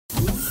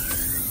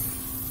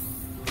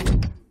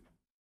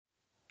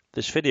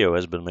This video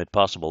has been made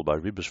possible by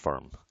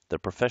RebusFarm, their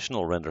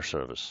professional render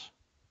service.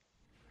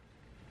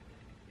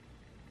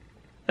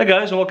 Hey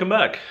guys, and welcome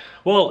back.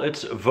 Well,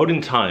 it's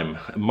voting time.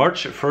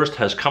 March 1st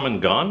has come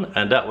and gone,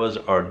 and that was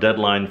our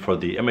deadline for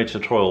the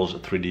MH Tutorials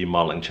 3D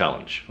Modeling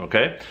Challenge,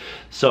 okay?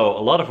 So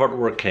a lot of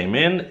artwork came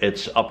in.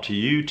 It's up to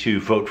you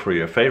to vote for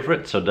your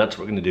favorite, so that's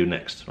what we're gonna do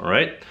next, all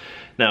right?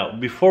 Now,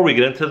 before we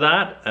get into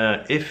that,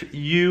 if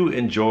you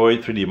enjoy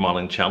 3D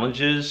modeling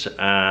challenges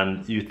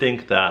and you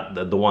think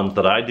that the ones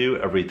that I do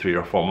every 3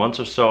 or 4 months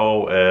or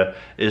so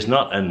is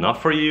not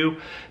enough for you,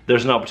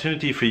 there's an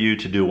opportunity for you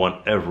to do one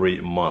every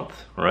month,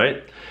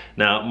 right?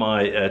 Now,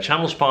 my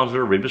channel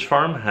sponsor,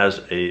 RebusFarm,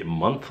 has a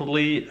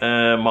monthly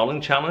modeling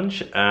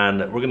challenge, and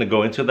we're going to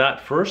go into that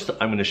first.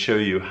 I'm going to show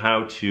you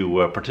how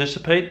to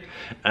participate,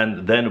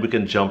 and then we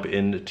can jump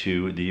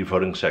into the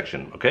voting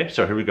section, okay?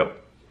 So here we go.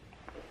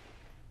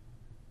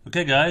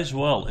 Okay guys,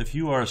 well, if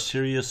you are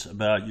serious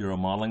about your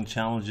modeling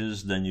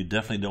challenges, then you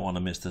definitely don't want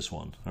to miss this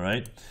one, all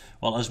right?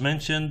 Well, as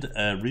mentioned,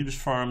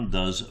 RebusFarm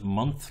does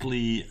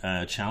monthly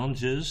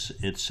challenges.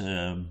 It's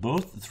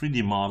both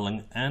 3D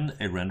modeling and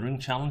a rendering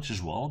challenge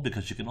as well,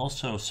 because you can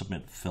also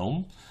submit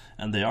film,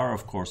 and they are,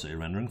 of course, a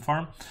rendering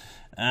farm.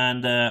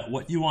 And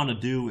what you want to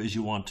do is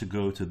you want to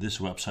go to this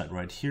website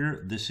right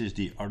here. This is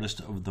the Artist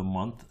of the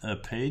Month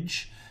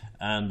page.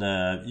 And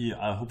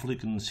hopefully you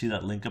can see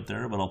that link up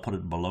there, but I'll put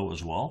it below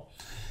as well.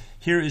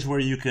 Here is where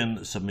you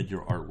can submit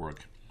your artwork.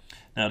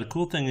 Now the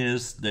cool thing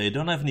is they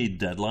don't have any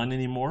deadline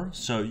anymore,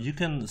 so you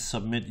can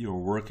submit your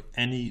work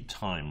any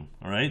time,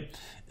 all right?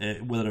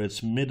 Whether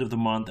it's mid of the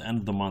month,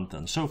 end of the month,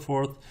 and so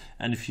forth.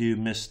 And if you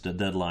miss the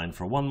deadline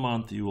for 1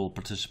 month, you will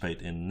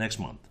participate in next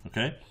month,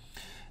 okay?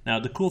 Now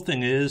the cool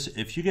thing is,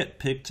 if you get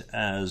picked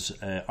as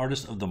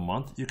Artist of the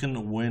Month, you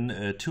can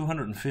win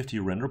 250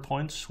 render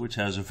points, which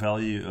has a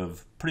value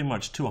of pretty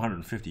much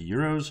 250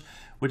 euros,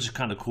 which is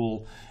kind of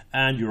cool,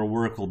 and your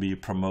work will be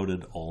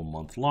promoted all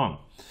month long.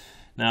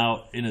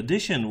 Now, in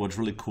addition, what's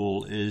really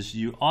cool is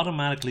you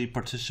automatically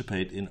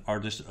participate in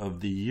Artist of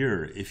the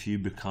Year if you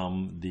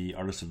become the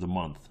Artist of the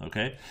Month,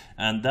 okay?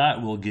 And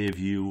that will give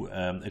you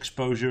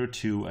exposure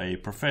to a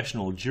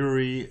professional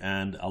jury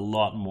and a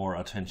lot more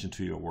attention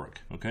to your work,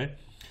 okay?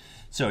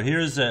 So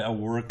here's a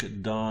work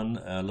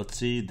done. Let's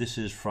see, this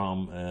is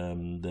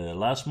from the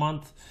last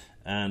month,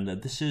 and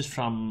this is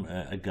from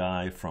a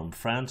guy from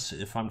France,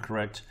 if I'm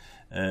correct,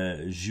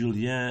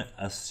 Julien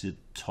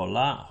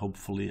Acitola.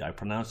 Hopefully I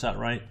pronounced that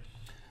right.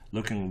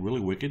 Looking really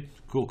wicked.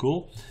 Cool,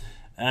 cool.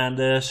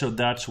 And so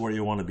that's where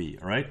you want to be,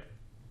 all right?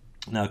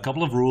 Now, a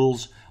couple of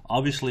rules.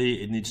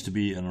 Obviously, it needs to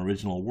be an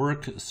original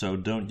work, so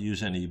don't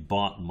use any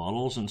bought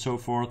models and so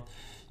forth.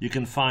 You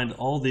can find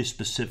all the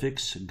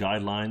specifics,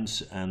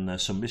 guidelines,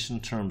 and submission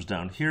terms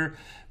down here,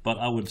 but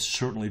I would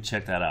certainly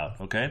check that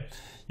out, okay?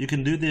 You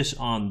can do this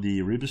on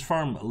the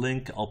RebusFarm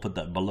link. I'll put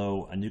that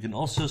below, and you can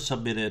also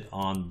submit it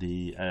on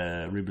the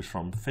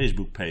RebusFarm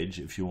Facebook page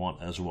if you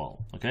want as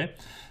well, okay?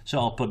 So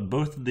I'll put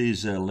both of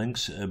these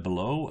links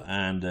below,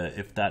 and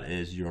if that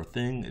is your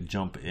thing,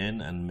 jump in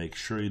and make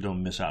sure you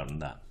don't miss out on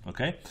that,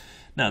 okay?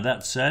 Now,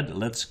 that said,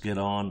 let's get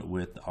on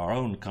with our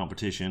own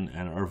competition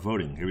and our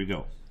voting. Here we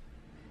go.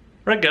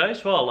 Right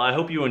guys, well, I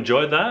hope you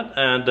enjoyed that,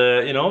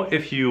 and you know,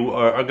 if you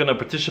are going to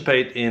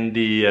participate in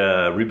the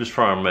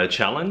RebusFarm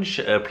challenge,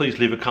 please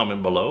leave a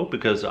comment below,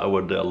 because I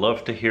would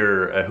love to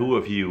hear who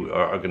of you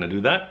are going to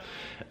do that.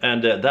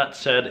 And that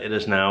said, it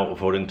is now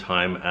voting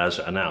time as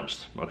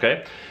announced,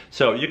 okay?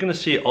 So you're going to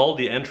see all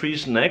the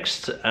entries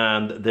next,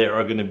 and they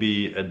are going to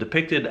be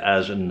depicted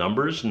as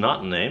numbers,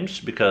 not names,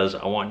 because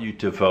I want you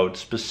to vote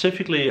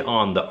specifically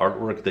on the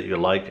artwork that you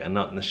like and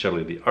not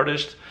necessarily the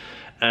artist.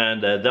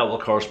 And that will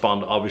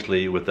correspond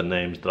obviously with the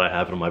names that I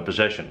have in my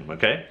possession,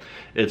 okay?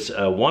 It's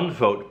 1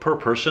 vote per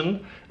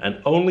person,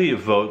 and only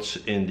votes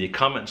in the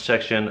comment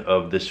section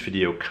of this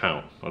video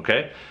count,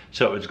 okay?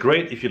 So it's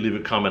great if you leave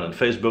a comment on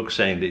Facebook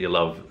saying that you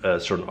love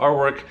certain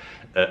artwork.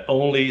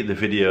 Only the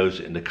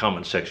videos in the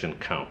comment section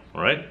count,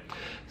 all right?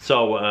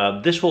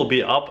 So this will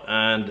be up,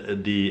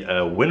 and the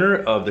winner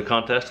of the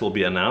contest will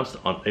be announced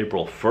on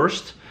April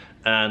 1st.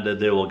 And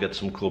they will get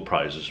some cool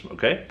prizes,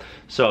 okay?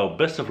 So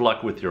best of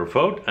luck with your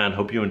vote, and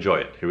hope you enjoy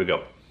it. Here we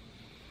go.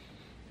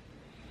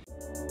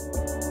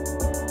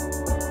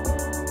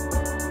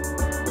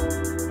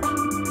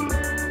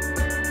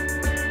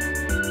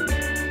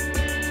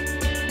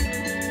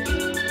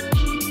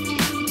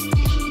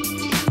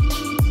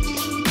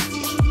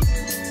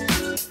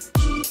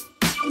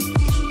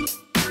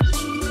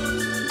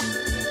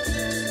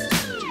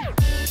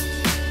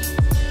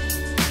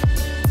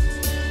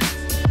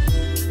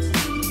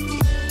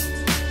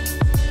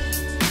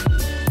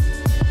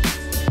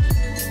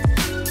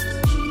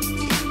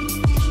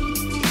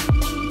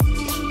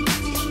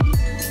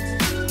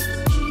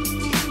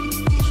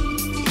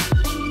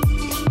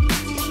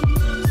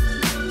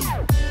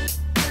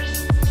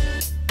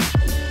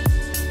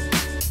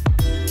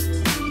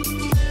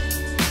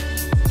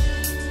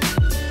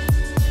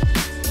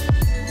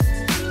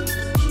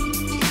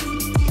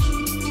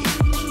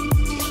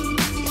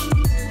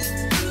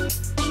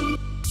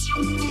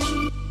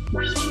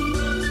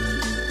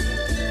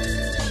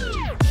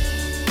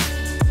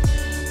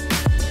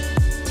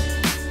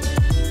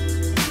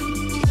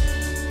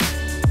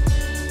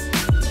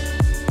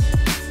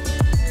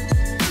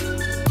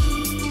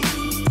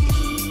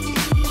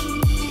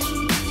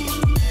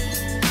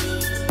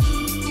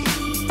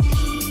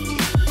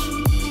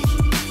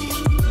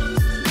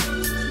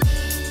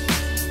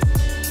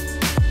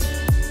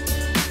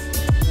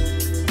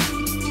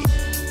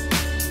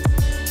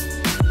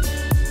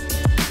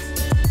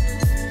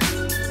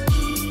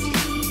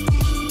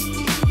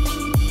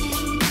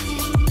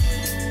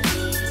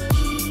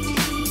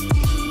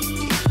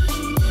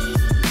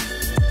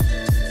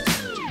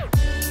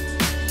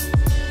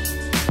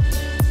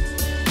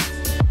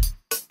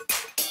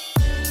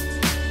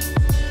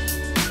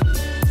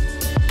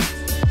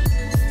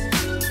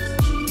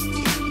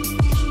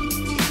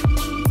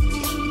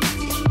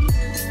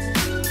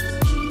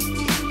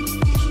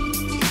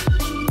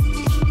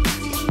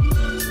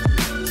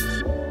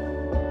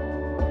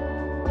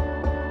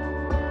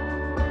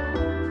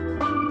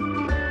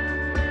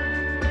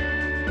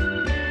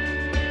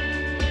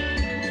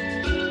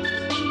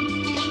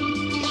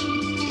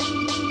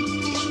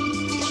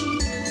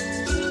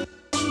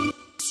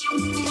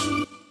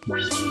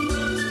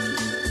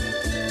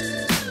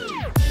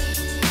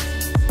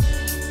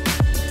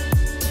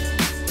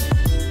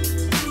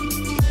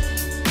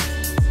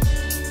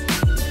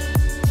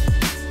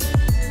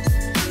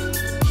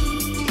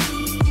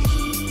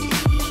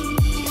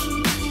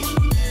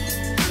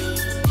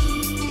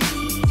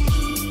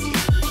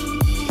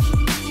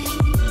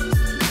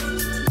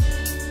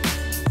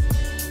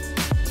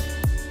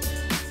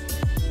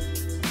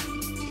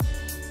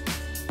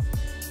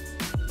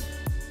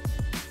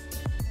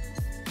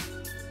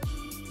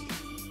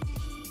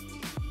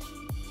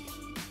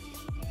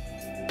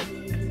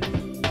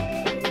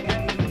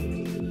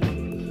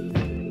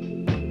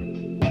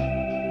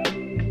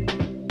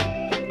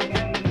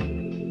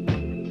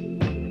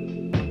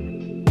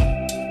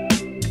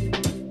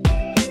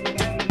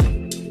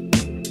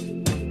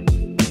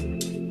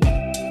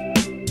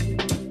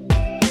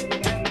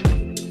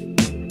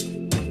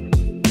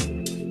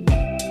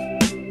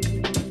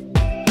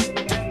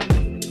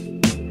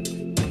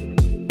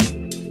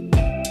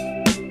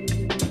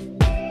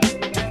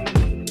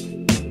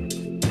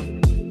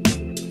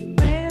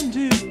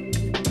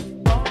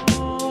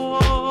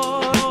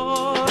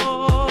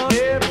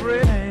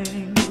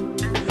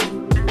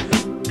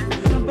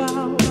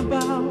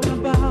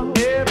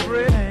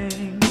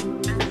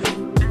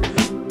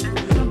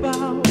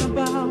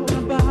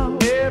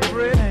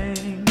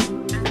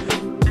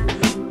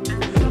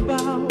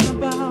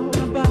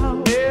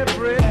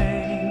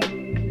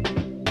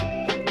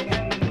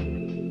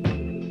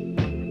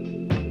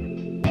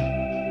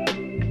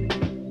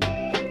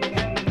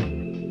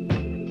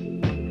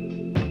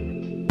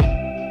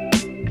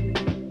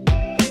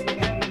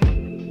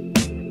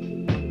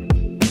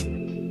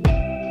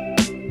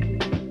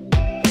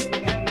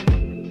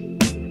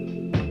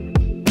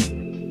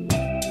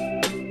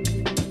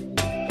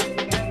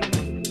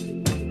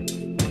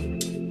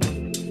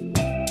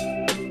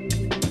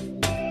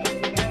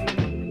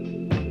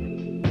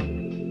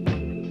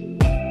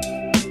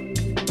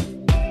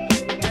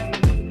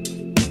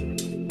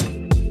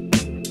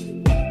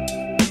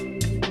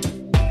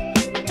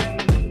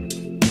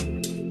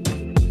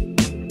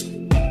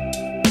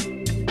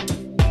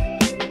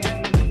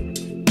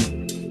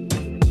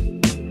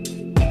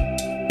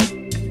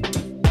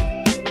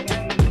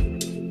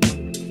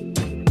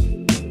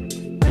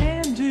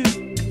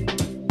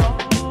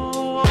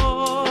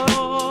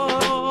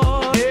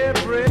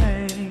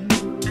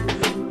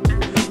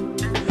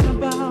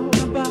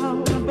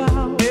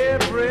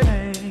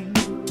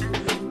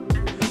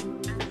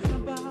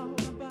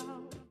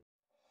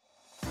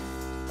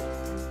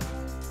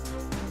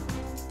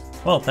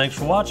 Well, thanks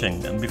for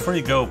watching, and before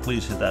you go,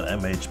 please hit that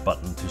MH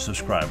button to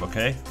subscribe,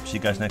 okay? See you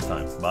guys next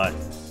time. Bye.